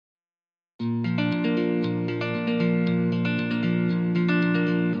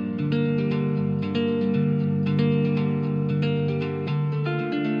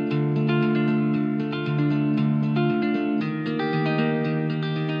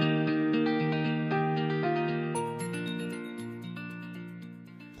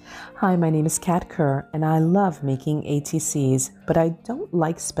Hi, my name is Cat Kerr, and I love making ATCs, but I don't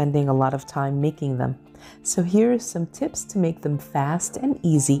like spending a lot of time making them. So here are some tips to make them fast and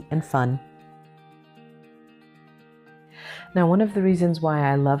easy and fun. Now, one of the reasons why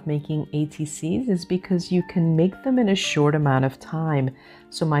I love making ATCs is because you can make them in a short amount of time.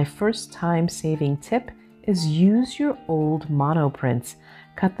 So my first time-saving tip is use your old monoprints.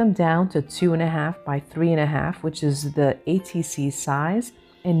 Cut them down to 2.5 by 3.5, which is the ATC size.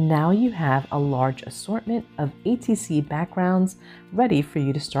 And now you have a large assortment of ATC backgrounds ready for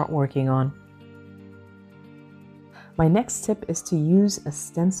you to start working on. My next tip is to use a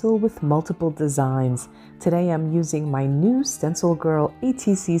stencil with multiple designs. Today I'm using my new StencilGirl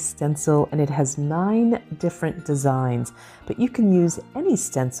ATC stencil, and it has 9 different designs, but you can use any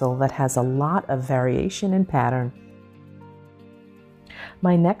stencil that has a lot of variation and pattern.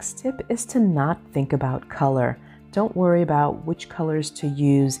 My next tip is to not think about color. Don't worry about which colors to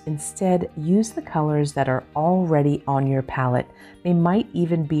use. Instead, use the colors that are already on your palette. They might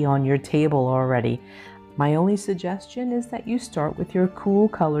even be on your table already. My only suggestion is that you start with your cool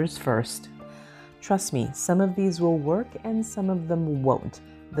colors first. Trust me, some of these will work and some of them won't.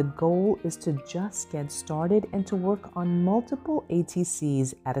 The goal is to just get started and to work on multiple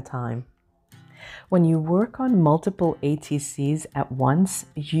ATCs at a time. When you work on multiple ATCs at once,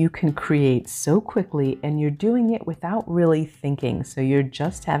 you can create so quickly, and you're doing it without really thinking, so you're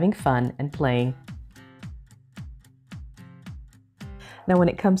just having fun and playing. Now, when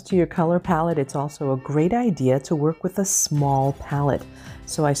it comes to your color palette, it's also a great idea to work with a small palette.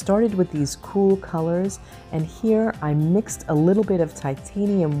 So I started with these cool colors, and here I mixed a little bit of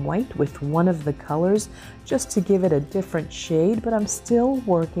titanium white with one of the colors just to give it a different shade, but I'm still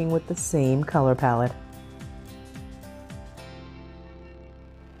working with the same color palette.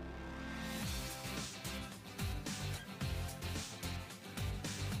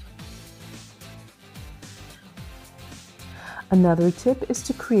 Another tip is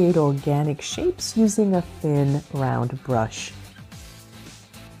to create organic shapes using a thin, round brush.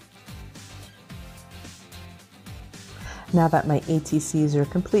 Now that my ATCs are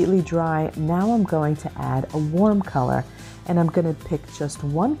completely dry, now I'm going to add a warm color, and I'm going to pick just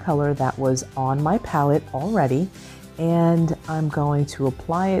one color that was on my palette already, and I'm going to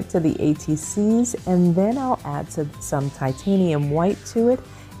apply it to the ATCs, and then I'll add some titanium white to it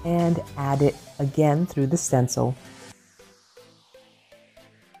and add it again through the stencil.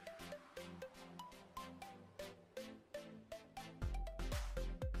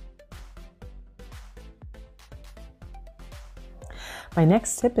 My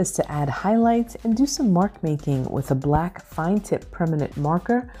next tip is to add highlights and do some mark making with a black fine tip permanent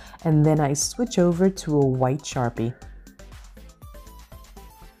marker, and then I switch over to a white Sharpie.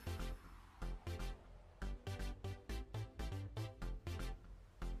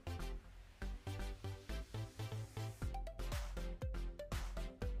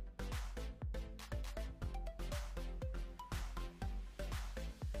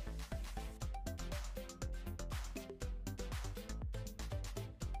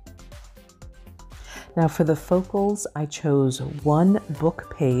 Now for the focals, I chose one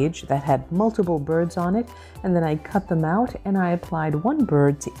book page that had multiple birds on it, and then I cut them out and I applied one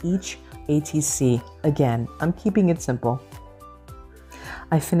bird to each ATC. Again, I'm keeping it simple.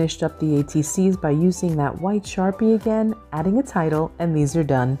 I finished up the ATCs by using that white Sharpie again, adding a title, and these are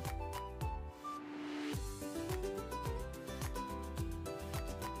done.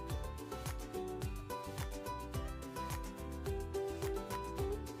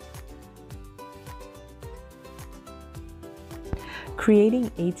 Creating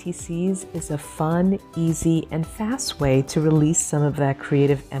ATCs is a fun, easy, and fast way to release some of that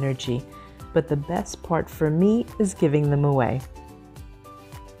creative energy, but the best part for me is giving them away.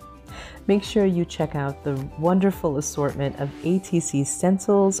 Make sure you check out the wonderful assortment of ATC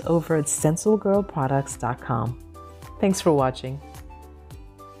stencils over at StencilGirlProducts.com. Thanks for watching.